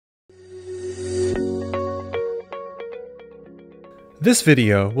This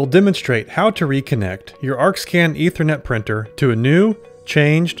video will demonstrate how to reconnect your Arkscan Ethernet printer to a new,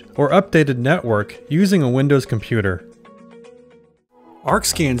 changed, or updated network using a Windows computer.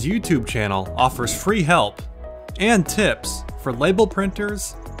 Arkscan's YouTube channel offers free help and tips for label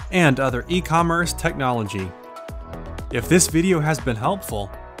printers and other e-commerce technology. If this video has been helpful,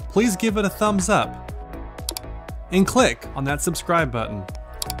 please give it a thumbs up and click on that subscribe button.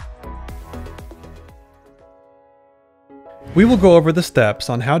 We will go over the steps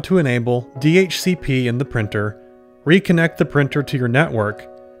on how to enable DHCP in the printer, reconnect the printer to your network,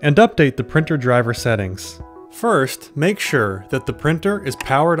 and update the printer driver settings. First, make sure that the printer is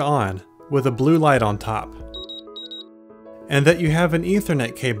powered on with a blue light on top, and that you have an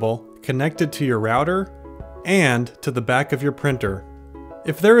Ethernet cable connected to your router and to the back of your printer.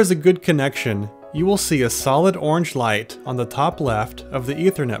 If there is a good connection, you will see a solid orange light on the top left of the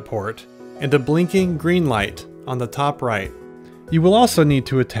Ethernet port and a blinking green light on the top right. You will also need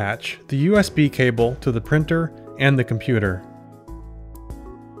to attach the USB cable to the printer and the computer.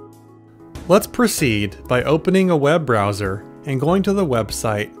 Let's proceed by opening a web browser and going to the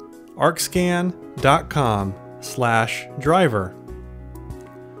website arkscan.com/driver.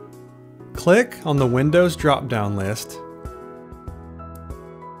 Click on the Windows drop-down list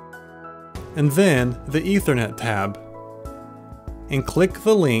and then the Ethernet tab, and click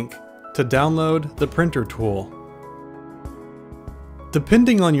the link to download the printer tool.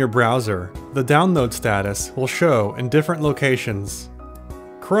 Depending on your browser, the download status will show in different locations.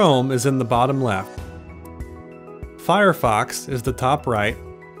 Chrome is in the bottom left. Firefox is the top right.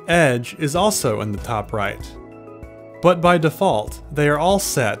 Edge is also in the top right. But by default, they are all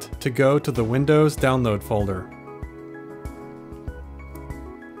set to go to the Windows download folder.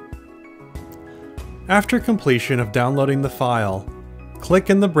 After completion of downloading the file, click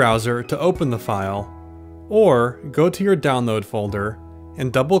in the browser to open the file, or go to your download folder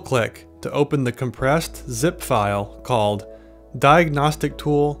and double-click to open the compressed zip file called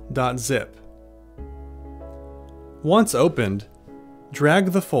diagnostictool.zip. Once opened,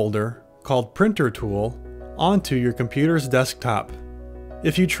 drag the folder called Printer Tool onto your computer's desktop.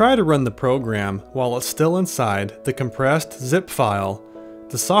 If you try to run the program while it's still inside the compressed zip file,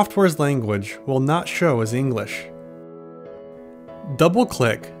 the software's language will not show as English.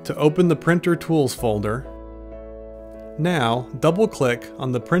 Double-click to open the Printer Tools folder. Now, double-click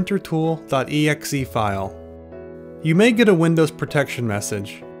on the printertool.exe file. You may get a Windows protection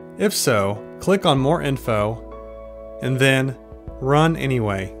message. If so, click on More Info, and then Run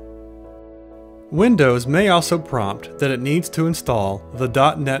Anyway. Windows may also prompt that it needs to install the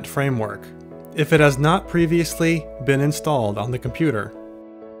 .NET framework if it has not previously been installed on the computer.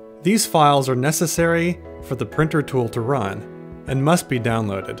 These files are necessary for the printer tool to run and must be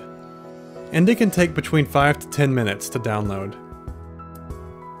downloaded, and it can take between 5 to 10 minutes to download.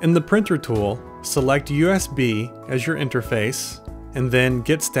 In the printer tool, select USB as your interface and then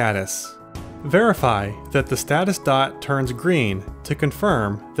Get Status. Verify that the status dot turns green to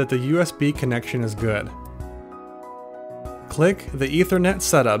confirm that the USB connection is good. Click the Ethernet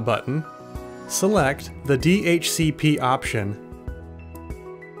Setup button, select the DHCP option,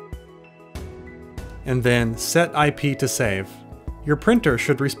 and then set IP to save. Your printer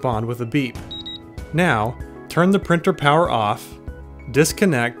should respond with a beep. Now, turn the printer power off,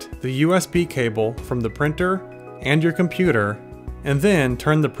 disconnect the USB cable from the printer and your computer, and then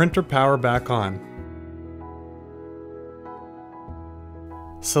turn the printer power back on.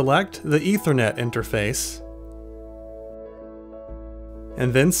 Select the Ethernet interface,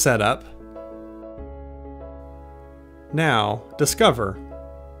 and then Setup. Now, Discover,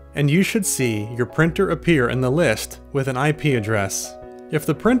 and you should see your printer appear in the list with an IP address. If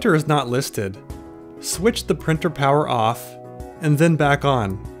the printer is not listed, switch the printer power off and then back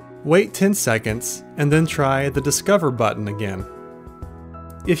on. Wait 10 seconds and then try the Discover button again.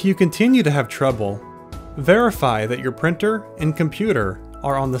 If you continue to have trouble, verify that your printer and computer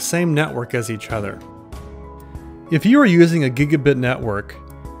are on the same network as each other. If you are using a gigabit network,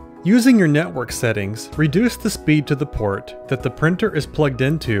 using your network settings, reduce the speed to the port that the printer is plugged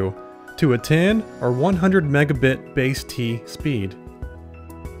into to a 10 or 100 megabit base T speed.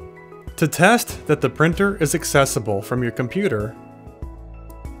 To test that the printer is accessible from your computer,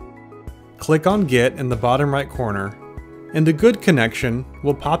 click on Get in the bottom right corner, and a good connection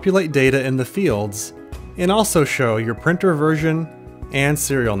will populate data in the fields and also show your printer version and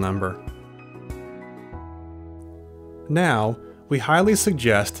serial number. Now, we highly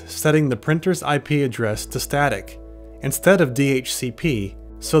suggest setting the printer's IP address to static instead of DHCP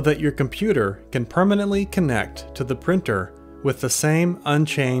so that your computer can permanently connect to the printer with the same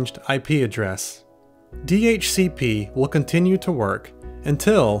unchanged IP address. DHCP will continue to work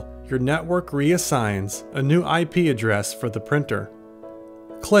until your network reassigns a new IP address for the printer.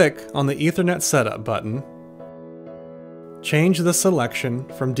 Click on the Ethernet Setup button. Change the selection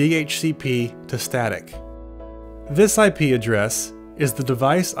from DHCP to static. This IP address is the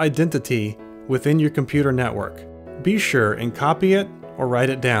device identity within your computer network. Be sure and copy it or write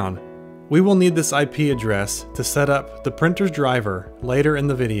it down. We will need this IP address to set up the printer's driver later in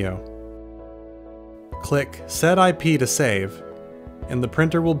the video. Click Set IP to save, and the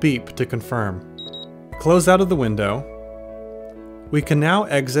printer will beep to confirm. Close out of the window. We can now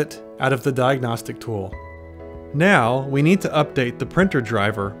exit out of the diagnostic tool. Now we need to update the printer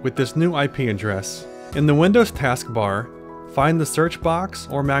driver with this new IP address. In the Windows taskbar, find the search box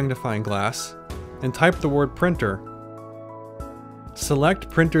or magnifying glass and type the word printer. Select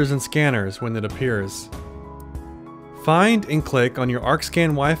printers and scanners when it appears. Find and click on your Arkscan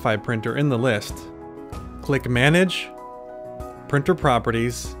Wi-Fi printer in the list. Click Manage, Printer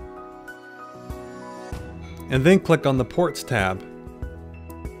Properties, and then click on the Ports tab.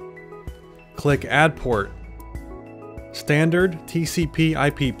 Click Add Port, Standard TCP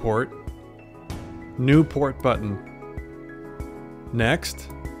IP port, New Port button. Next,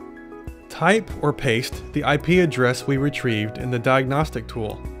 type or paste the IP address we retrieved in the diagnostic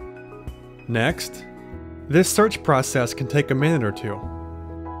tool. Next, this search process can take a minute or two.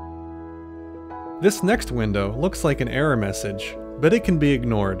 This next window looks like an error message, but it can be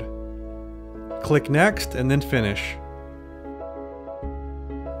ignored. Click Next and then Finish.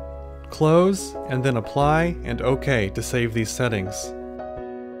 Close and then Apply and OK to save these settings.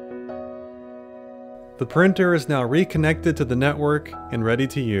 The printer is now reconnected to the network and ready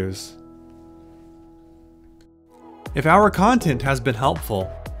to use. If our content has been helpful,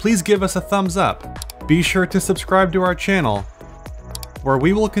 please give us a thumbs up. Be sure to subscribe to our channel, where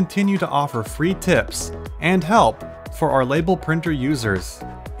we will continue to offer free tips and help for our label printer users.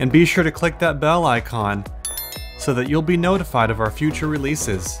 And be sure to click that bell icon so that you'll be notified of our future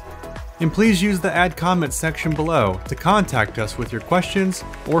releases. And please use the Add Comment section below to contact us with your questions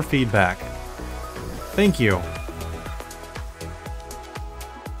or feedback. Thank you.